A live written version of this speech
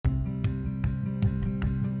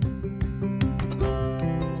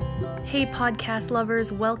Hey podcast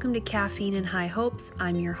lovers, welcome to Caffeine and High Hopes.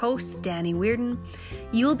 I'm your host, Danny Weirden.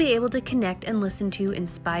 You will be able to connect and listen to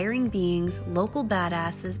inspiring beings, local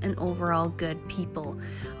badasses, and overall good people.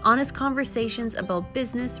 Honest conversations about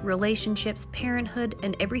business, relationships, parenthood,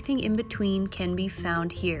 and everything in between can be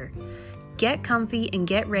found here. Get comfy and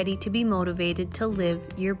get ready to be motivated to live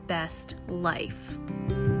your best life.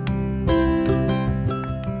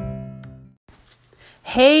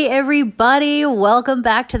 Hey everybody, welcome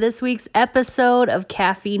back to this week's episode of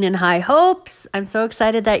Caffeine and High Hopes. I'm so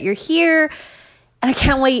excited that you're here and I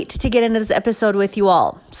can't wait to get into this episode with you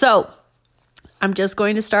all. So I'm just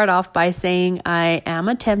going to start off by saying I am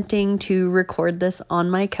attempting to record this on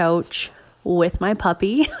my couch with my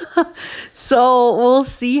puppy. So we'll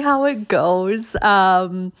see how it goes. We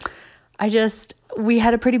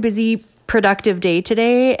had a pretty busy, productive day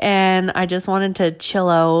today and I just wanted to chill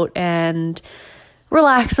out and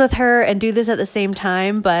relax with her and do this at the same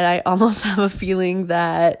time, but I almost have a feeling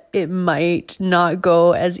that it might not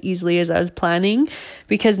go as easily as I was planning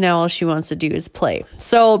because now all she wants to do is play.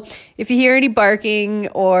 So if you hear any barking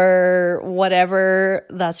or whatever,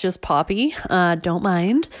 that's just Poppy. Don't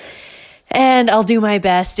mind. And I'll do my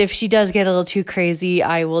best. If she does get a little too crazy,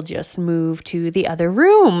 I will just move to the other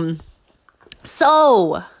room.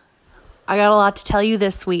 So I got a lot to tell you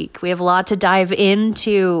this week. We have a lot to dive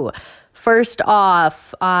into. First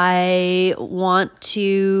off, I want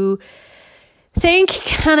to thank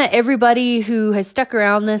kind of everybody who has stuck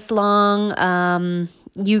around this long.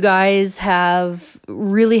 You guys have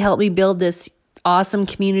really helped me build this awesome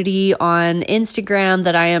community on Instagram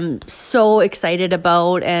that I am so excited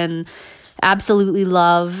about and absolutely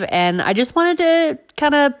love. And I just wanted to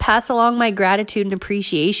kind of pass along my gratitude and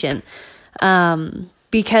appreciation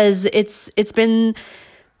because it's been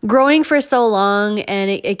growing for so long and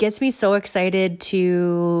it gets me so excited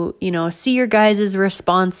to, see your guys'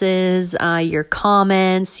 responses, your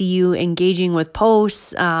comments, see you engaging with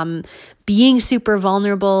posts, being super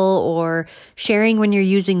vulnerable or sharing when you're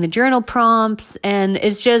using the journal prompts. And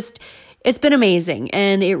it's been amazing.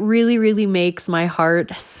 And it really, really makes my heart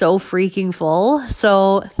so freaking full.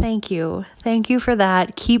 So thank you. Thank you for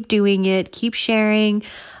that. Keep doing it. Keep sharing.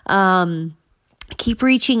 Keep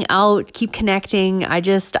reaching out, keep connecting.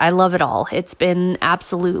 I love it all. It's been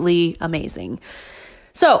absolutely amazing.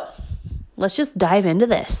 So let's just dive into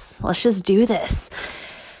this. Let's just do this.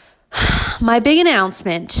 My big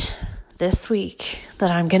announcement this week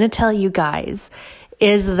that I'm going to tell you guys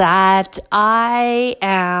is that I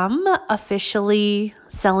am officially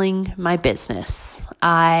selling my business.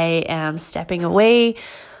 I am stepping away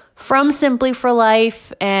from Simply for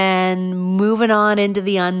Life and moving on into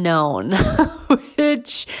the unknown,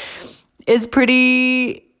 which is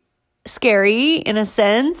pretty scary in a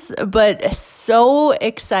sense, but so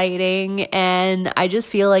exciting. And I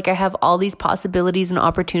just feel like I have all these possibilities and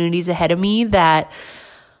opportunities ahead of me that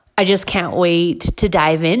I just can't wait to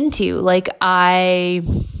dive into. Like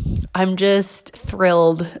I'm just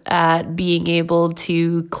thrilled at being able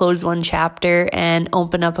to close one chapter and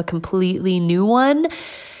open up a completely new one.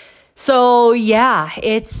 So yeah,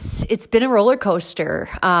 it's been a roller coaster.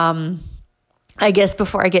 I guess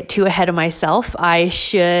before I get too ahead of myself, I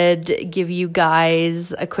should give you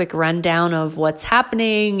guys a quick rundown of what's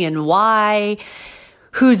happening and why,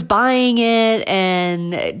 who's buying it,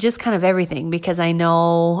 and just kind of everything, because I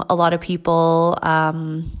know a lot of people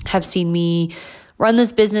have seen me run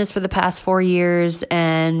this business for the past 4 years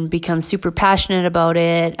and become super passionate about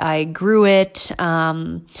it. I grew it.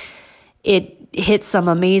 It hit some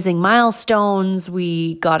amazing milestones.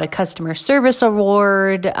 We got a customer service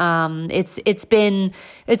award. It's been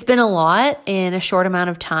a lot in a short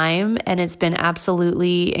amount of time, and it's been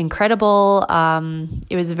absolutely incredible.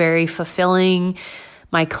 It was very fulfilling.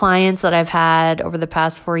 My clients that I've had over the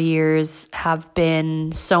past 4 years have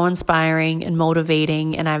been so inspiring and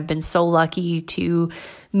motivating, and I've been so lucky to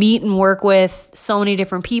meet and work with so many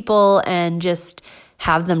different people and just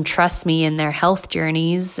have them trust me in their health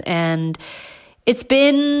journeys. And it's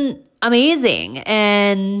been amazing.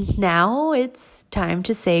 And now it's time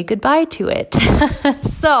to say goodbye to it.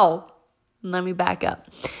 So let me back up.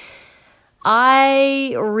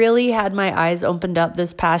 I really had my eyes opened up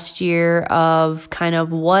this past year of kind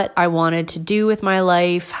of what I wanted to do with my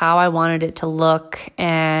life, how I wanted it to look,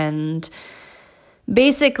 and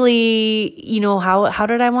basically, how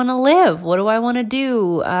did I want to live? What do I want to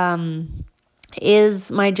do?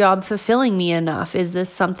 Is my job fulfilling me enough? Is this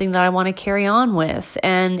something that I want to carry on with?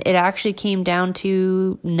 And it actually came down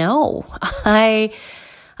to no. I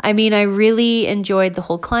really enjoyed the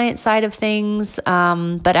whole client side of things.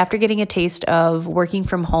 But after getting a taste of working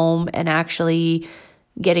from home and actually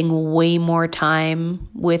getting way more time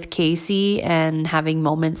with Casey and having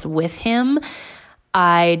moments with him,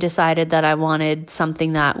 I decided that I wanted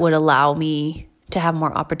something that would allow me to have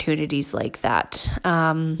more opportunities like that.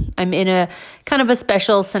 I'm in a kind of a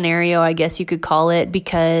special scenario, I guess you could call it,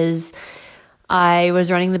 because I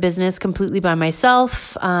was running the business completely by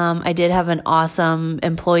myself. I did have an awesome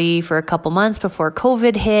employee for a couple months before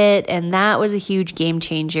COVID hit, and that was a huge game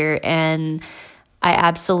changer. And I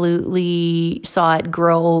absolutely saw it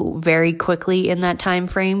grow very quickly in that time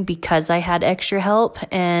frame because I had extra help,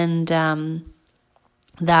 and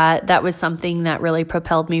that was something that really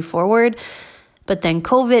propelled me forward. But then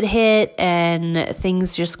COVID hit and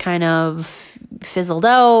things just kind of fizzled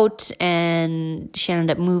out, and she ended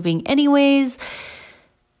up moving anyways.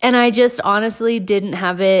 And I just honestly didn't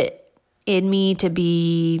have it in me to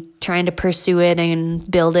be trying to pursue it and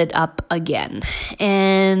build it up again.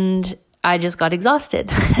 And I just got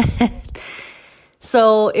exhausted.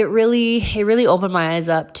 So it really opened my eyes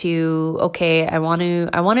up to, okay, I want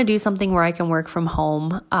to do something where I can work from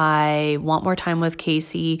home. I want more time with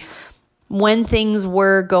Casey. When things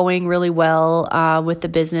were going really well with the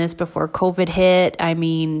business before COVID hit, I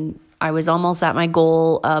mean, I was almost at my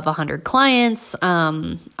goal of 100 clients.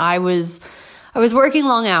 I was working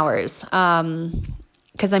long hours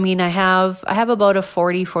because I mean, I have about a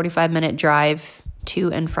 45 minute drive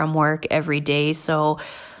to and from work every day. So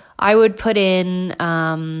I would put in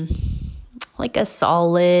like a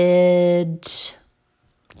solid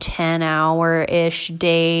 10-hour-ish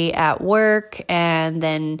day at work, and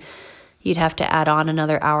then you'd have to add on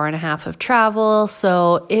another hour and a half of travel.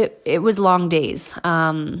 So it was long days.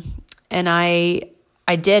 And I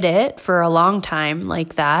did it for a long time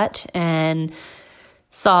like that, and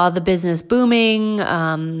saw the business booming.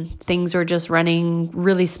 Things were just running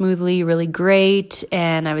really smoothly, really great.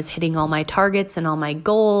 And I was hitting all my targets and all my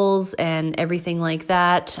goals and everything like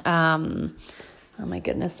that. Oh my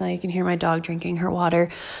goodness. Now you can hear my dog drinking her water.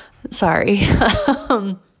 Sorry.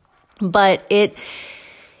 But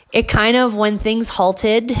it kind of, when things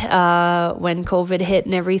halted, when COVID hit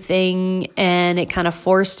and everything, and it kind of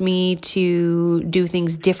forced me to do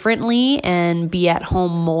things differently and be at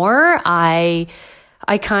home more, I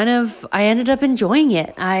ended up enjoying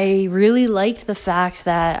it. I really liked the fact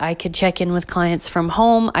that I could check in with clients from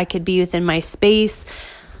home. I could be within my space.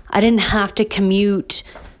 I didn't have to commute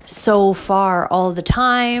so far all the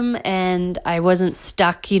time, and I wasn't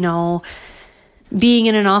stuck, being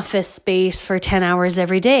in an office space for 10 hours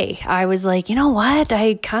every day. I was like, you know what?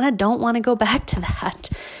 I kind of don't want to go back to that.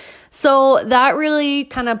 So that really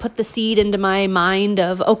kind of put the seed into my mind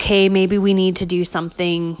of, okay, maybe we need to do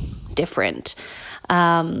something different.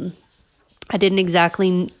 I didn't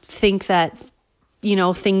exactly think that,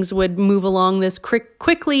 things would move along this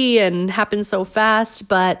quickly and happen so fast,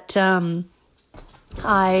 but oh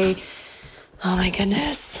my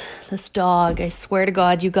goodness, this dog, I swear to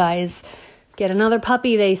God, you guys, get another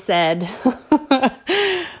puppy, they said.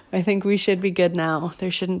 I think we should be good now.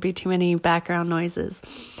 There shouldn't be too many background noises.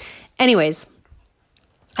 Anyways,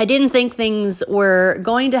 I didn't think things were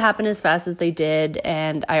going to happen as fast as they did,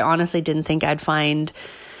 and I honestly didn't think I'd find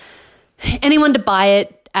anyone to buy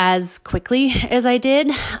it as quickly as I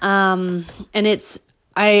did. And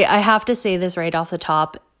I have to say this right off the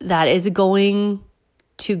top, that is going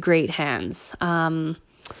to great hands.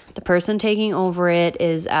 The person taking over it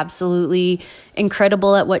is absolutely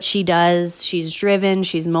incredible at what she does. She's driven,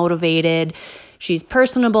 she's motivated, she's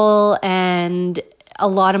personable, and a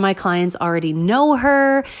lot of my clients already know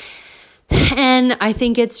her. And I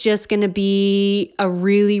think it's just going to be a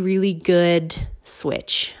really, really good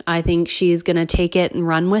switch. I think she's going to take it and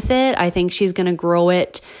run with it. I think she's going to grow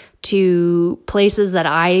it to places that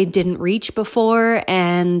I didn't reach before.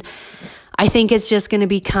 And I think it's just going to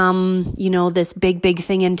become, this big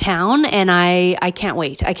thing in town. And I can't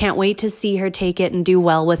wait. I can't wait to see her take it and do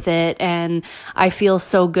well with it. And I feel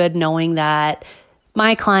so good knowing that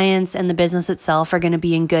my clients and the business itself are going to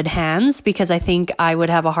be in good hands, because I think I would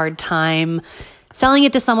have a hard time selling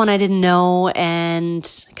it to someone I didn't know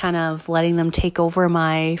and kind of letting them take over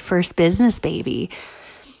my first business baby.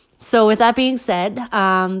 So with that being said,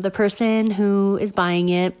 the person who is buying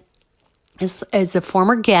it is a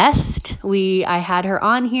former guest. I had her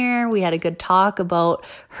on here. We had a good talk about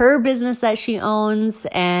her business that she owns,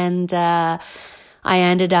 and I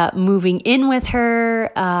ended up moving in with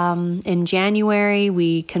her in January.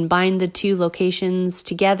 We combined the two locations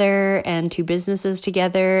together and two businesses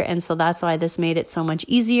together, and so that's why this made it so much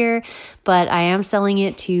easier. But I am selling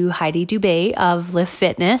it to Heidi Dubé of Lift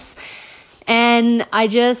Fitness. And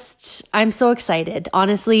I'm so excited,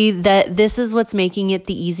 honestly, that this is what's making it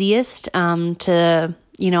the easiest to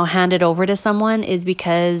hand it over to someone is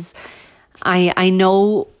because I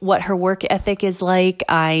know what her work ethic is like.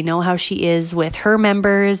 I know how she is with her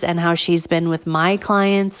members and how she's been with my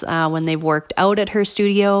clients when they've worked out at her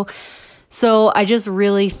studio. So I just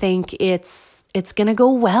really think it's going to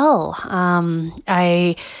go well.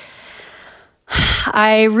 I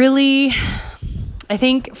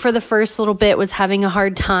think for the first little bit was having a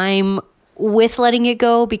hard time with letting it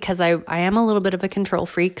go because I am a little bit of a control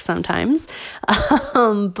freak sometimes.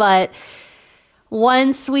 But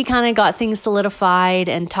once we kind of got things solidified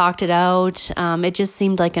and talked it out, it just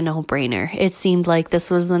seemed like a no-brainer. It seemed like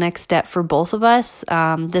this was the next step for both of us.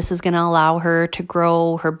 This is going to allow her to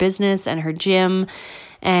grow her business and her gym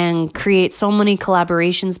and create so many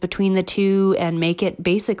collaborations between the two and make it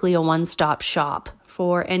basically a one-stop shop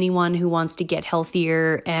for anyone who wants to get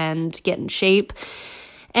healthier and get in shape.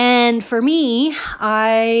 And for me,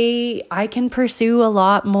 I can pursue a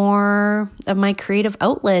lot more of my creative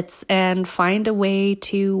outlets and find a way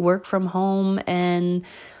to work from home and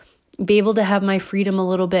be able to have my freedom a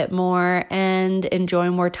little bit more and enjoy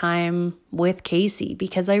more time with Casey,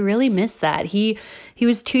 because I really miss that. He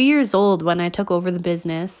was 2 years old when I took over the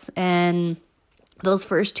business, and those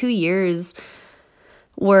first 2 years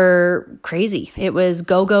were crazy. It was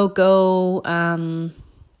go, go, go.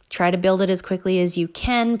 Try to build it as quickly as you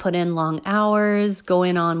can, put in long hours, go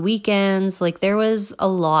in on weekends. Like, there was a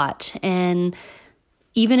lot. And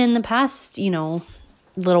even in the past,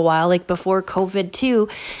 little while, like before COVID too,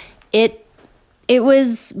 it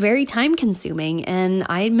was very time consuming, and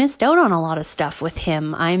I missed out on a lot of stuff with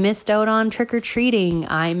him. I missed out on trick-or-treating.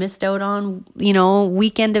 I missed out on,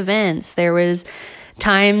 weekend events. There was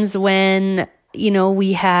times when,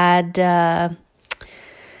 we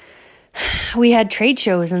had trade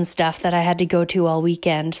shows and stuff that I had to go to all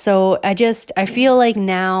weekend. So I feel like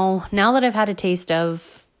now that I've had a taste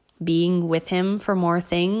of being with him for more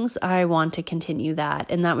things, I want to continue that.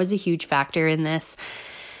 And that was a huge factor in this.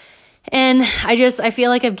 And I feel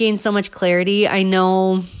like I've gained so much clarity. I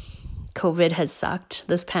know COVID has sucked.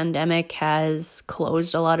 This pandemic has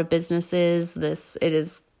closed a lot of businesses. It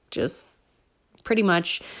is just pretty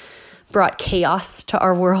much brought chaos to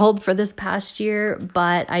our world for this past year.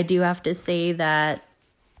 But I do have to say that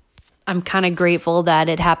I'm kind of grateful that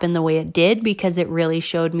it happened the way it did, because it really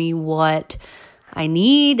showed me what I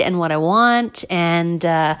need and what I want, and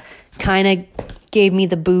kind of gave me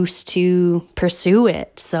the boost to pursue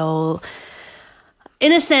it. So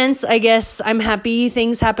in a sense, I guess I'm happy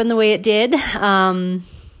things happened the way it did,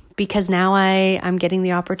 because now I'm getting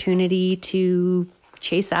the opportunity to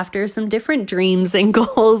chase after some different dreams and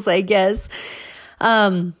goals, I guess.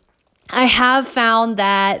 I have found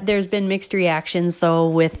that there's been mixed reactions, though,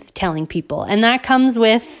 with telling people. And that comes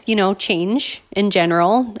with, change in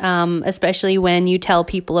general, especially when you tell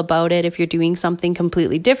people about it if you're doing something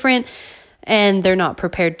completely different and they're not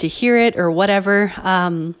prepared to hear it or whatever.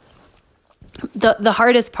 The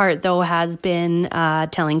hardest part, though, has been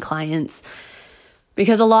telling clients,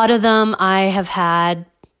 because a lot of them I have had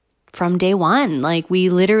from day one. Like, we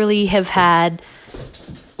literally have had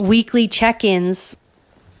weekly check-ins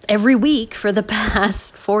every week for the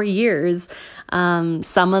past 4 years.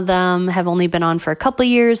 Some of them have only been on for a couple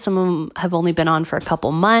years. Some of them have only been on for a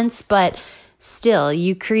couple months, but still,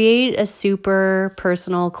 you create a super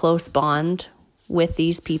personal, close bond with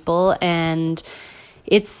these people, and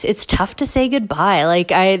it's tough to say goodbye. Like,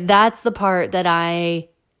 that's the part that I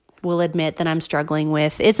will admit that I'm struggling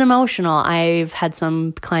with. It's emotional. I've had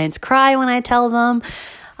some clients cry when I tell them.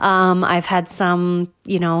 I've had some,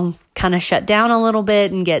 kind of shut down a little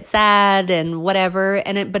bit and get sad and whatever.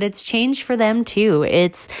 But it's changed for them too.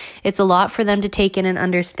 It's a lot for them to take in and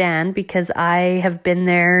understand, because I have been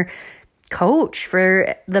their coach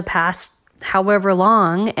for the past however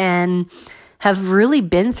long and have really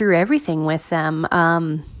been through everything with them.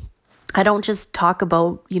 I don't just talk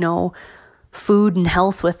about, food and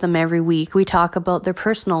health with them every week. We talk about their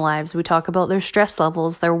personal lives. We talk about their stress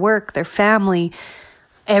levels, their work, their family,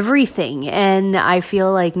 everything. And I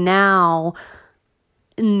feel like now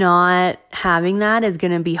not having that is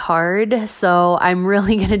going to be hard. So I'm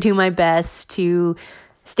really going to do my best to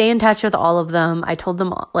stay in touch with all of them. I told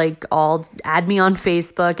them, all add me on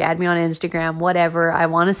Facebook, add me on Instagram, whatever. I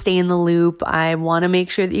want to stay in the loop. I want to make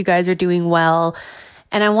sure that you guys are doing well.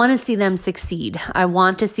 And I want to see them succeed. I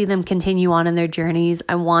want to see them continue on in their journeys.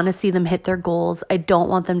 I want to see them hit their goals. I don't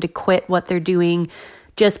want them to quit what they're doing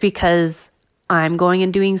just because I'm going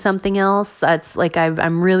and doing something else. That's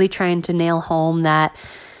I'm really trying to nail home that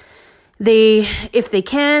if they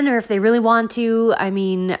can, or if they really want to,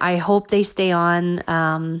 I hope they stay on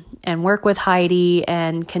and work with Heidi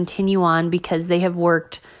and continue on, because they have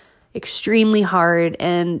worked extremely hard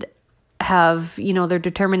and have, their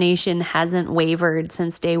determination hasn't wavered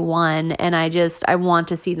since day one. And I want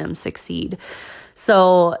to see them succeed.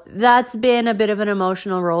 So that's been a bit of an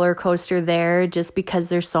emotional roller coaster there, just because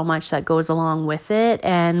there's so much that goes along with it.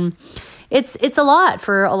 And it's a lot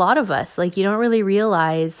for a lot of us. Like, you don't really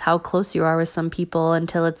realize how close you are with some people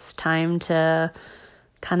until it's time to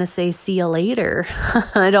kind of say, see you later.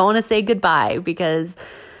 I don't want to say goodbye, because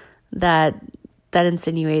that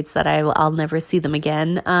insinuates that I'll never see them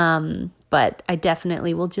again. But I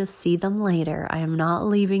definitely will just see them later. I am not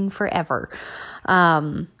leaving forever.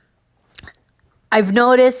 I've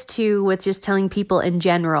noticed too, with just telling people in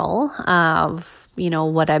general of,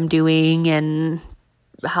 what I'm doing and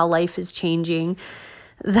how life is changing,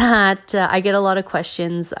 that I get a lot of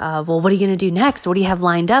questions of, well, what are you going to do next? What do you have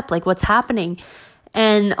lined up? Like, what's happening?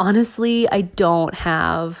 And honestly, I don't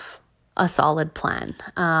have a solid plan.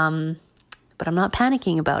 But I'm not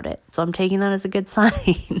panicking about it. So I'm taking that as a good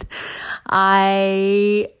sign.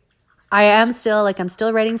 I am still, I'm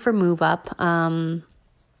still writing for Move Up,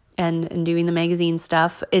 and doing the magazine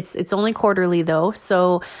stuff. It's only quarterly though.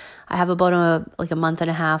 So I have about a month and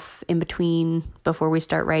a half in between before we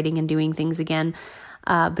start writing and doing things again,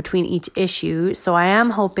 between each issue. So I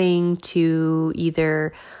am hoping to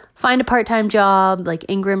either find a part-time job like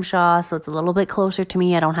in Grimshaw, so it's a little bit closer to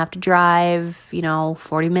me. I don't have to drive,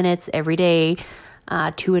 40 minutes every day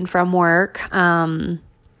to and from work.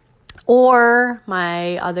 Or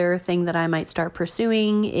my other thing that I might start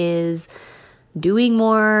pursuing is doing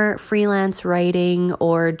more freelance writing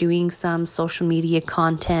or doing some social media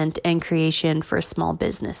content and creation for small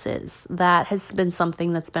businesses. That has been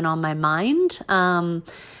something that's been on my mind.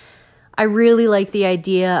 I really like the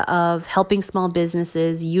idea of helping small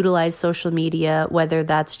businesses utilize social media, whether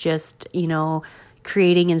that's just,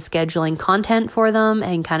 creating and scheduling content for them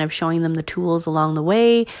and kind of showing them the tools along the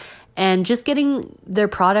way and just getting their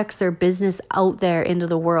products, their business out there into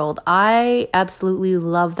the world. I absolutely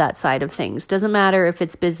love that side of things. Doesn't matter if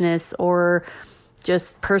it's business or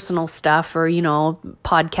just personal stuff or,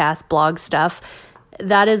 podcast, blog stuff.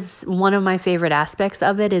 That is one of my favorite aspects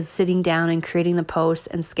of it, is sitting down and creating the post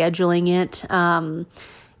and scheduling it.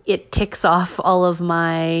 It ticks off all of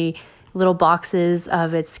my little boxes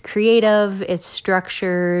of it's creative, it's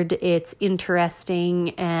structured, it's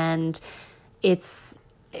interesting, and it's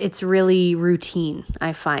really routine,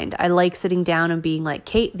 I find. I like sitting down and being like,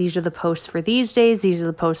 Kate, these are the posts for these days, these are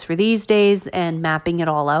the posts for these days, and mapping it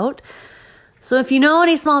all out. So if you know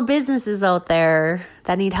any small businesses out there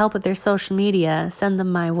that need help with their social media, send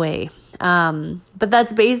them my way. But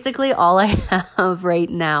that's basically all I have right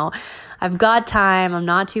now. I've got time. I'm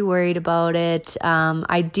not too worried about it.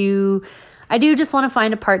 I do just want to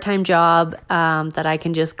find a part-time job that I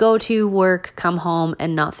can just go to, work, come home,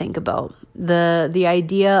 and not think about. The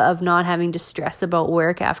idea of not having to stress about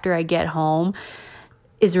work after I get home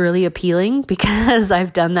is really appealing, because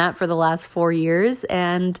I've done that for the last 4 years,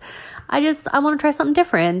 and I want to try something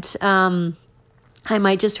different. I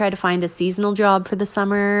might just try to find a seasonal job for the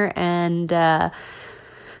summer and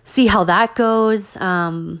see how that goes.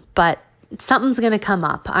 But something's going to come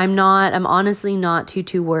up. I'm honestly not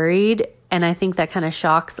too worried. And I think that kind of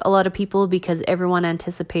shocks a lot of people, because everyone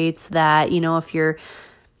anticipates that, if you're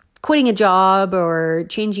quitting a job or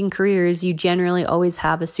changing careers, you generally always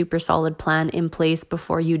have a super solid plan in place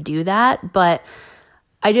before you do that. But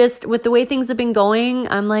with the way things have been going,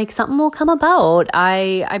 I'm like, something will come about.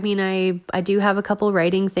 I do have a couple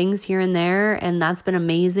writing things here and there, and that's been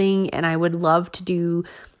amazing. And I would love to do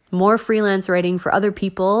more freelance writing for other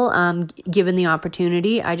people, given the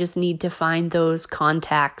opportunity. I just need to find those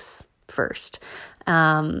contacts first. So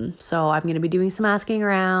I'm going to be doing some asking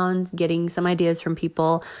around, getting some ideas from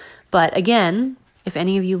people. But again, if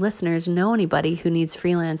any of you listeners know anybody who needs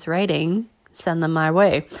freelance writing, send them my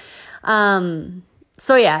way.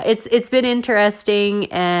 So yeah, it's been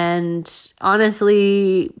interesting, and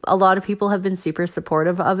honestly, a lot of people have been super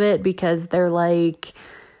supportive of it, because they're like,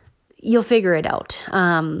 you'll figure it out.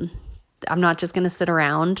 I'm not just going to sit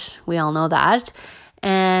around. We all know that.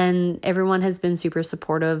 And everyone has been super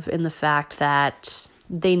supportive in the fact that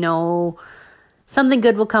they know something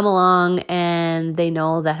good will come along, and they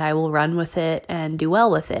know that I will run with it and do well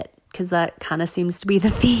with it, because that kind of seems to be the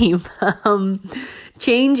theme.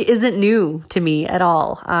 Change isn't new to me at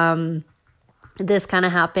all. This kind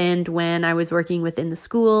of happened when I was working within the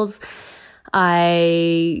schools.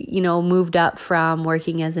 I, moved up from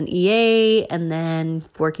working as an EA and then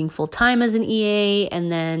working full-time as an EA,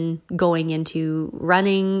 and then going into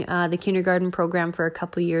running the kindergarten program for a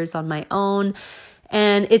couple years on my own.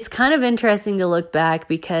 And it's kind of interesting to look back,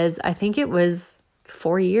 because I think it was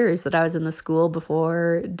 4 years that I was in the school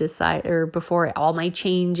before all my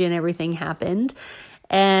change and everything happened.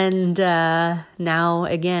 And now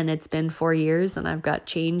again, it's been 4 years and I've got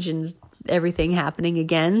change and everything happening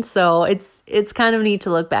again. So it's kind of neat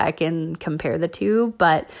to look back and compare the two,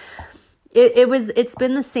 but it's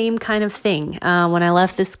been the same kind of thing. When I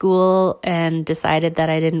left the school and decided that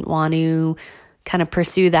I didn't want to kind of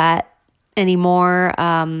pursue that anymore,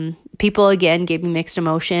 people again gave me mixed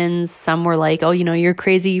emotions. Some were like, oh, you're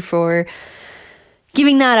crazy for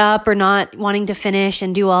giving that up or not wanting to finish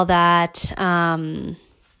and do all that. And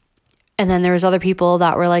then there was other people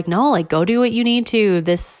that were like, no, like go do what you need to.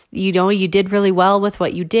 This, you did really well with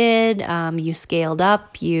what you did. You scaled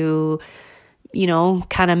up, you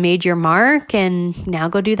kind of made your mark, and now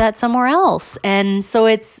go do that somewhere else. And so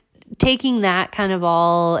it's taking that kind of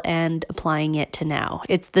all and applying it to now.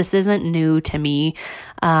 This isn't new to me.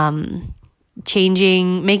 Making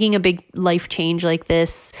a big life change like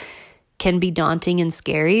this can be daunting and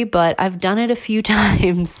scary, but I've done it a few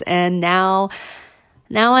times, and now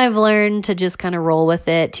I've learned to just kind of roll with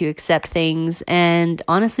it, to accept things. And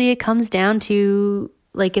honestly, it comes down to,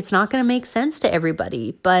 like, it's not going to make sense to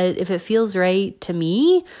everybody, but if it feels right to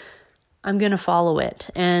me, I'm going to follow it.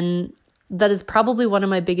 And that is probably one of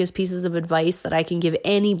my biggest pieces of advice that I can give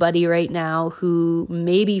anybody right now who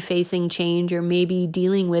may be facing change or maybe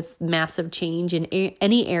dealing with massive change in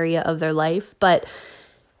any area of their life. But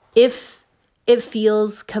if it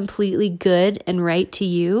feels completely good and right to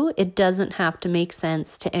you, it doesn't have to make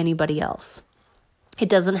sense to anybody else. It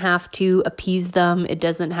doesn't have to appease them. It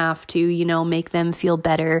doesn't have to, make them feel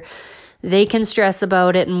better. They can stress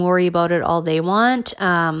about it and worry about it all they want.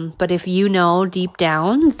 But if you know deep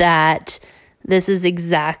down that this is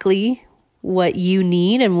exactly what you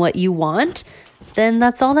need and what you want, then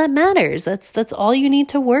that's all that matters. That's all you need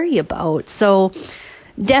to worry about. So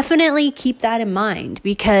definitely keep that in mind,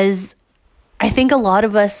 because I think a lot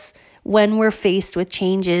of us, when we're faced with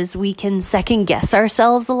changes, we can second guess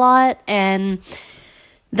ourselves a lot. And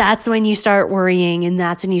that's when you start worrying, and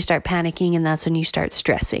that's when you start panicking, and that's when you start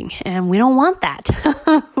stressing. And we don't want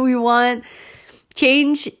that. We want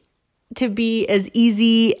change to be as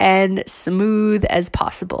easy and smooth as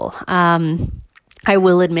possible. I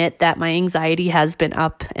will admit that my anxiety has been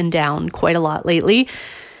up and down quite a lot lately.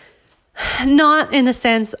 Not in the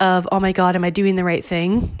sense of, oh my God, am I doing the right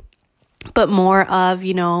thing? But more of,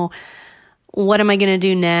 what am I going to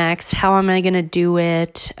do next? How am I going to do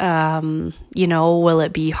it? Will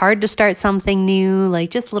it be hard to start something new?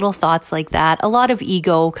 Like just little thoughts like that. A lot of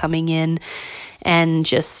ego coming in and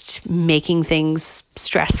just making things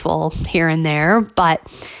stressful here and there. But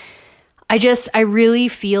I really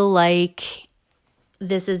feel like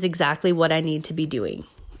this is exactly what I need to be doing.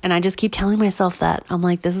 And I just keep telling myself that. I'm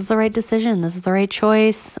like, this is the right decision. This is the right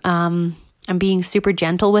choice. I'm being super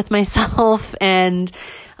gentle with myself and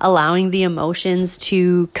allowing the emotions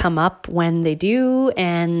to come up when they do,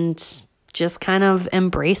 and just kind of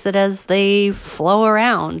embrace it as they flow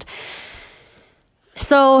around.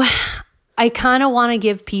 So I kind of want to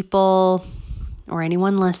give people, or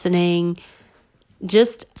anyone listening,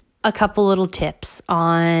 just a couple little tips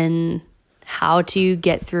on how to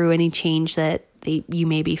get through any change that you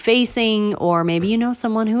may be facing, or maybe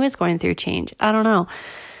someone who is going through change. I don't know.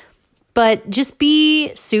 But just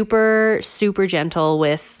be super, super gentle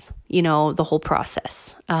with, the whole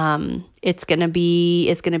process. It's going to be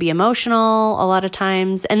emotional a lot of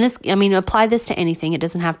times. And apply this to anything. It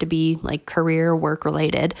doesn't have to be like career or work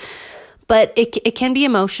related, but it can be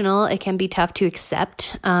emotional. It can be tough to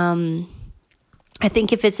accept. I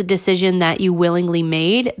think if it's a decision that you willingly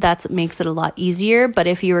made, that makes it a lot easier. But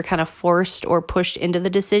if you were kind of forced or pushed into the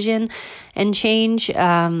decision and change,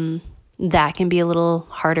 that can be a little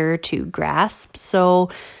harder to grasp.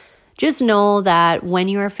 So just know that when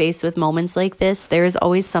you are faced with moments like this, there is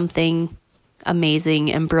always something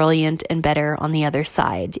amazing and brilliant and better on the other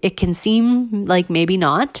side. It can seem like maybe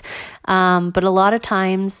not, but a lot of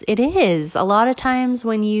times it is. A lot of times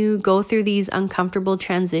when you go through these uncomfortable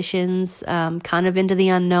transitions, kind of into the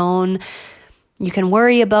unknown, you can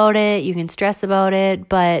worry about it, you can stress about it,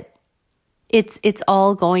 but it's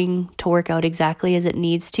all going to work out exactly as it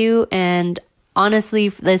needs to. And honestly,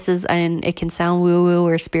 it can sound woo-woo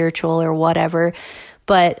or spiritual or whatever,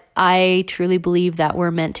 but I truly believe that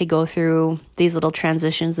we're meant to go through these little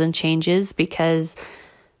transitions and changes, because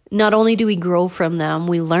not only do we grow from them,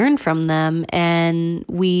 we learn from them, and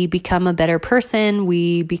we become a better person.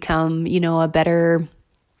 We become, a better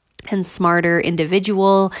and smarter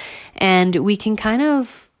individual, and we can kind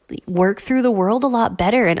of work through the world a lot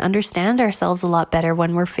better and understand ourselves a lot better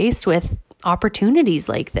when we're faced with opportunities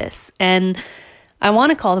like this. And I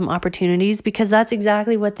want to call them opportunities because that's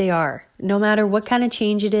exactly what they are. No matter what kind of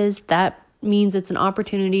change it is, that means it's an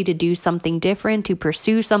opportunity to do something different, to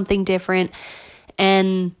pursue something different,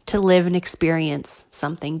 and to live and experience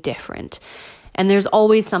something different. And there's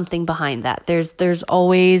always something behind that. There's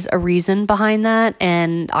always a reason behind that,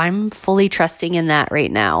 and I'm fully trusting in that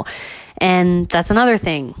right now. And that's another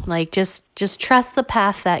thing. Like just trust the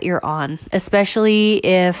path that you're on, especially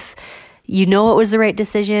if you know it was the right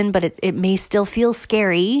decision, but it may still feel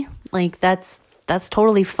scary. Like that's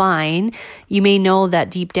totally fine. You may know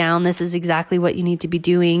that deep down this is exactly what you need to be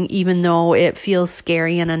doing, even though it feels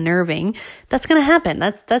scary and unnerving. That's going to happen.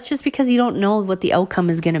 That's just because you don't know what the outcome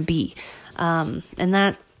is going to be. And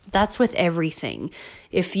that's with everything.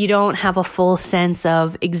 If you don't have a full sense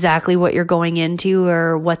of exactly what you're going into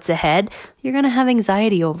or what's ahead, you're going to have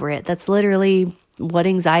anxiety over it. That's literally what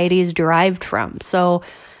anxiety is derived from. So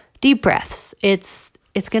deep breaths. It's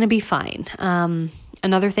going to be fine.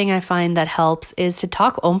 Another thing I find that helps is to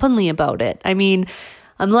talk openly about it. I mean,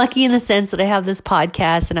 I'm lucky in the sense that I have this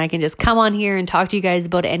podcast and I can just come on here and talk to you guys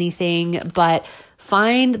about anything, but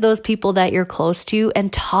find those people that you're close to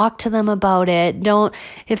and talk to them about it.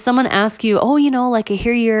 If someone asks you, oh, like I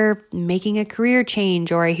hear you're making a career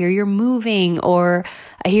change, or I hear you're moving, or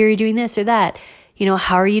I hear you're doing this or that,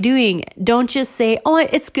 how are you doing? Don't just say, oh,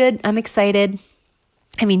 it's good, I'm excited.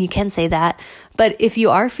 I mean, you can say that, but if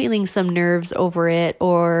you are feeling some nerves over it,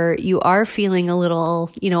 or you are feeling a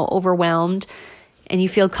little, overwhelmed, and you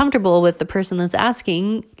feel comfortable with the person that's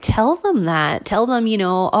asking, tell them that. Tell them,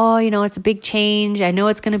 it's a big change. I know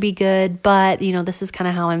it's going to be good, but, this is kind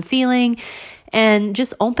of how I'm feeling. And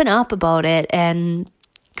just open up about it and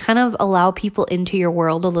kind of allow people into your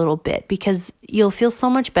world a little bit, because you'll feel so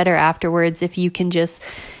much better afterwards if you can just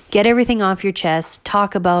get everything off your chest,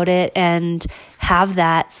 talk about it, and have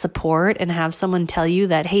that support and have someone tell you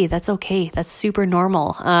that, hey, that's okay. That's super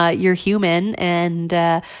normal. You're human,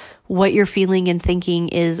 and what you're feeling and thinking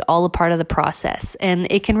is all a part of the process. And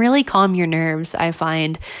it can really calm your nerves, I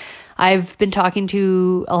find. I've been talking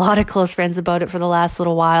to a lot of close friends about it for the last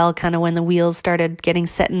little while, kind of when the wheels started getting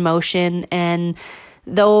set in motion. And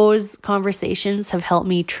those conversations have helped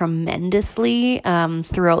me tremendously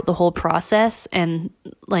throughout the whole process. And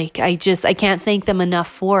I can't thank them enough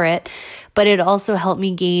for it. But it also helped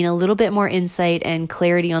me gain a little bit more insight and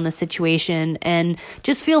clarity on the situation and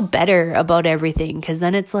just feel better about everything. Because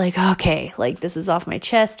then it's like, okay, this is off my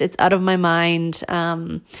chest. It's out of my mind.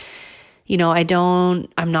 I'm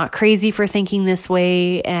not crazy for thinking this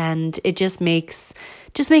way. And it just makes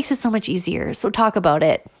it so much easier. So talk about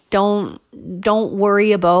it. Don't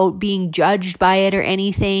worry about being judged by it or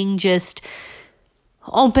anything. Just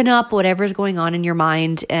open up whatever's going on in your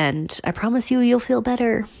mind, and I promise you'll feel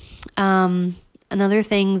better. Another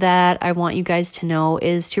thing that I want you guys to know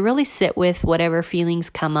is to really sit with whatever feelings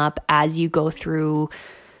come up as you go through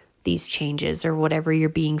these changes or whatever you're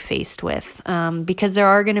being faced with, because there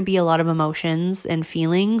are going to be a lot of emotions and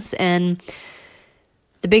feelings, and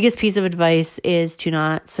the biggest piece of advice is to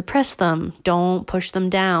not suppress them. Don't push them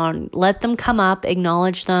down. Let them come up,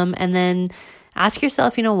 acknowledge them, and then ask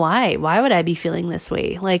yourself, why? Why would I be feeling this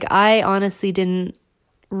way? I honestly didn't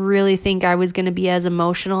really think I was going to be as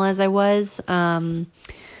emotional as I was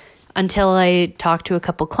until I talked to a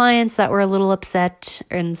couple clients that were a little upset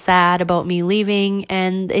and sad about me leaving,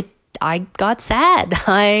 and I got sad.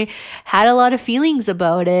 I had a lot of feelings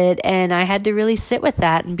about it, and I had to really sit with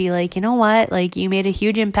that and be like, you know what? You made a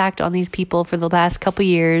huge impact on these people for the last couple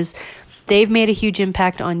years. They've made a huge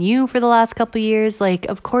impact on you for the last couple years.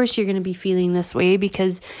 Of course you're going to be feeling this way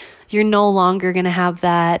because you're no longer going to have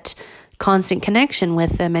that constant connection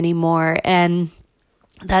with them anymore. And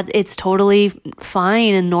that it's totally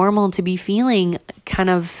fine and normal to be feeling kind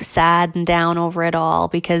of sad and down over it all,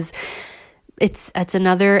 because it's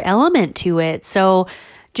another element to it. So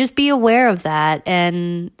just be aware of that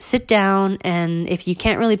and sit down. And if you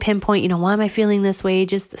can't really pinpoint, why am I feeling this way?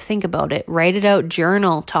 Just think about it, write it out,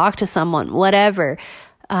 journal, talk to someone, whatever.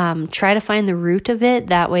 Try to find the root of it.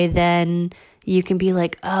 That way, then you can be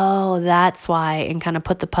like, oh, that's why, and kind of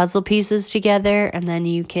put the puzzle pieces together, and then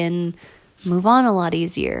you can move on a lot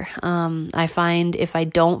easier. I find if I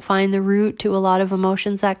don't find the root to a lot of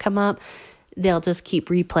emotions that come up, they'll just keep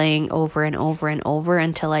replaying over and over and over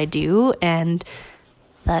until I do. And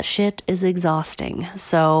that shit is exhausting.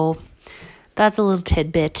 So that's a little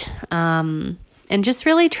tidbit. And just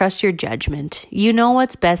really trust your judgment. You know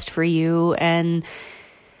what's best for you. And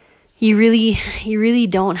you really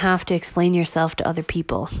don't have to explain yourself to other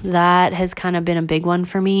people. That has kind of been a big one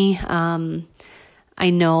for me. I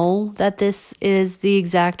know that this is the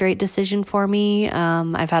exact right decision for me.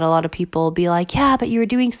 I've had a lot of people be like, yeah, but you're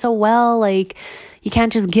doing so well. Like, you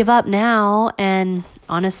can't just give up now. And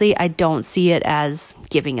honestly, I don't see it as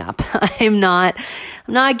giving up. I'm not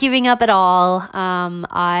giving up at all.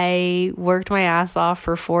 I worked my ass off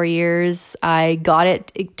for 4 years. I got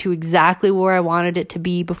it to exactly where I wanted it to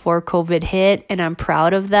be before COVID hit, and I'm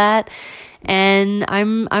proud of that. And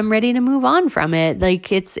I'm ready to move on from it.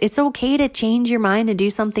 Like, it's okay to change your mind and do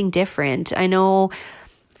something different. I know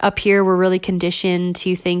up here we're really conditioned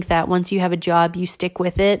to think that once you have a job, you stick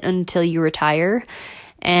with it until you retire.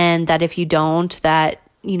 And that if you don't, that,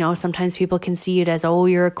 you know, sometimes people can see it as, oh,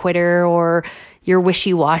 you're a quitter, or you're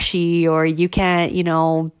wishy-washy, or you can't, you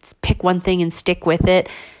know, pick one thing and stick with it.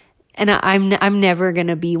 And I'm never going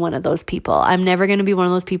to be one of those people. I'm never going to be one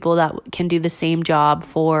of those people that can do the same job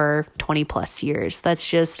for 20 plus years. That's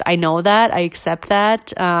just, I know that. I accept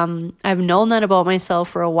that. I've known that about myself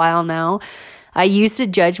for a while now. I used to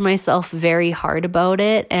judge myself very hard about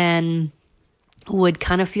it, and would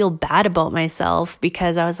kind of feel bad about myself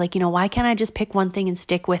because I was like, you know, why can't I just pick one thing and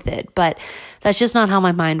stick with it? But that's just not how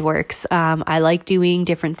my mind works. I like doing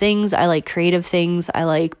different things. I like creative things. I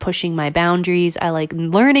like pushing my boundaries. I like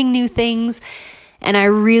learning new things. And I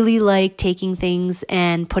really like taking things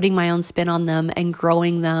and putting my own spin on them and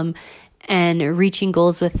growing them and reaching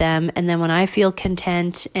goals with them. And then when I feel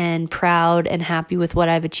content and proud and happy with what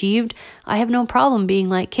I've achieved, I have no problem being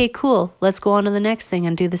like, okay, cool, let's go on to the next thing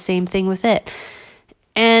and do the same thing with it.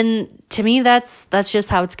 And to me, that's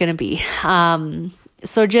just how it's going to be.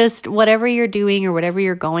 So just whatever you're doing or whatever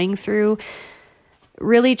you're going through,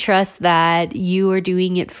 really trust that you are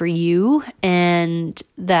doing it for you, and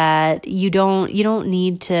that you don't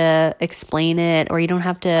need to explain it, or you don't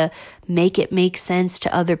have to make it make sense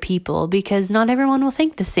to other people, because not everyone will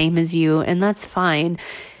think the same as you, and that's fine.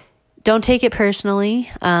 Don't take it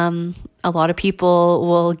personally. A lot of people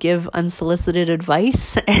will give unsolicited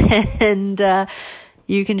advice, and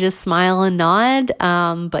you can just smile and nod,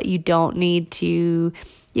 but you don't need to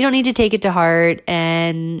take it to heart,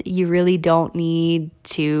 and you really don't need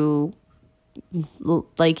to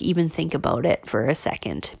like even think about it for a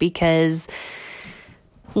second, because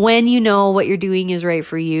when you know what you're doing is right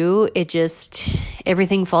for you,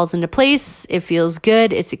 everything falls into place. It feels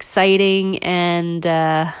good. It's exciting. And,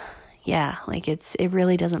 it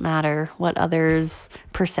really doesn't matter what others'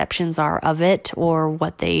 perceptions are of it or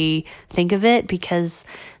what they think of it, because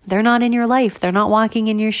they're not in your life. They're not walking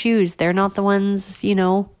in your shoes. They're not the ones,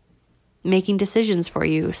 making decisions for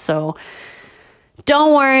you. So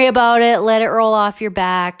don't worry about it. Let it roll off your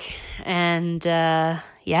back, and,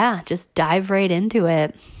 just dive right into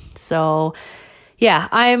it. So yeah,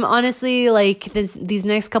 I'm honestly like these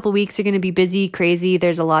next couple weeks are going to be busy, crazy.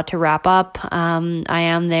 There's a lot to wrap up. I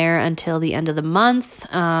am there until the end of the month.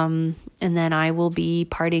 And then I will be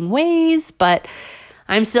parting ways, but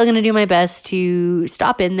I'm still going to do my best to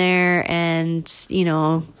stop in there and,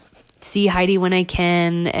 see Heidi when I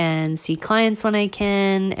can and see clients when I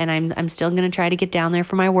can. And I'm still going to try to get down there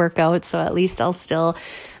for my workout. So at least I'll still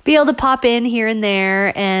be able to pop in here and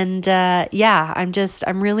there. And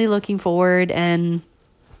I'm really looking forward and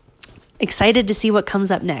excited to see what comes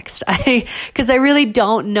up next. Because I really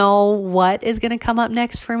don't know what is going to come up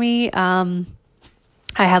next for me. I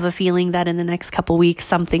have a feeling that in the next couple weeks,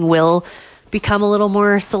 something will become a little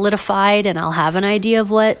more solidified, and I'll have an idea of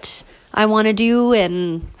what I want to do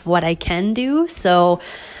and what I can do. So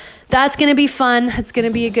that's going to be fun. It's going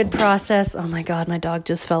to be a good process. Oh my God, my dog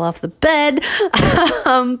just fell off the bed.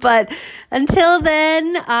 But until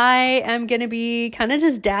then, I am going to be kind of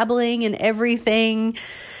just dabbling in everything.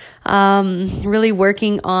 Really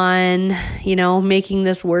working on, making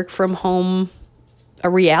this work from home a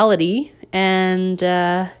reality, and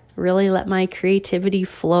really let my creativity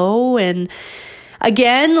flow. And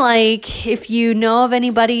again, like, if you know of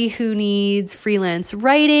anybody who needs freelance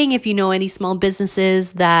writing, if you know any small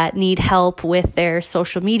businesses that need help with their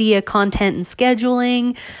social media content and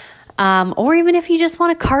scheduling, or even if you just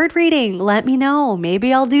want a card reading, let me know.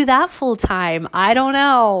 Maybe I'll do that full time. I don't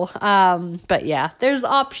know. But yeah, there's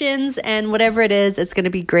options, and whatever it is, it's going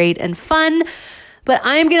to be great and fun. But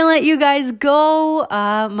I'm going to let you guys go.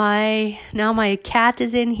 My cat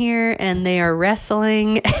is in here and they are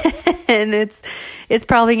wrestling and it's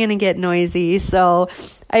probably going to get noisy. So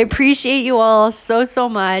I appreciate you all so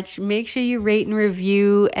much. Make sure you rate and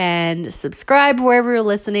review and subscribe wherever you're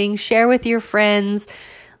listening. Share with your friends.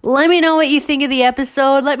 Let me know what you think of the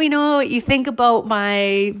episode. Let me know what you think about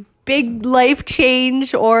my big life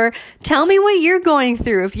change, or tell me what you're going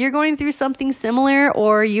through. If you're going through something similar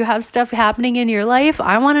or you have stuff happening in your life,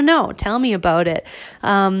 I want to know. Tell me about it.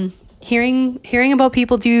 hearing about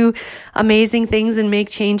people do amazing things and make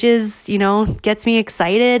changes, gets me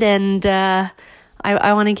excited, and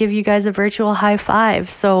I want to give you guys a virtual high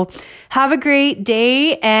five. So have a great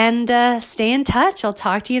day and stay in touch. I'll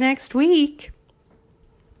talk to you next week.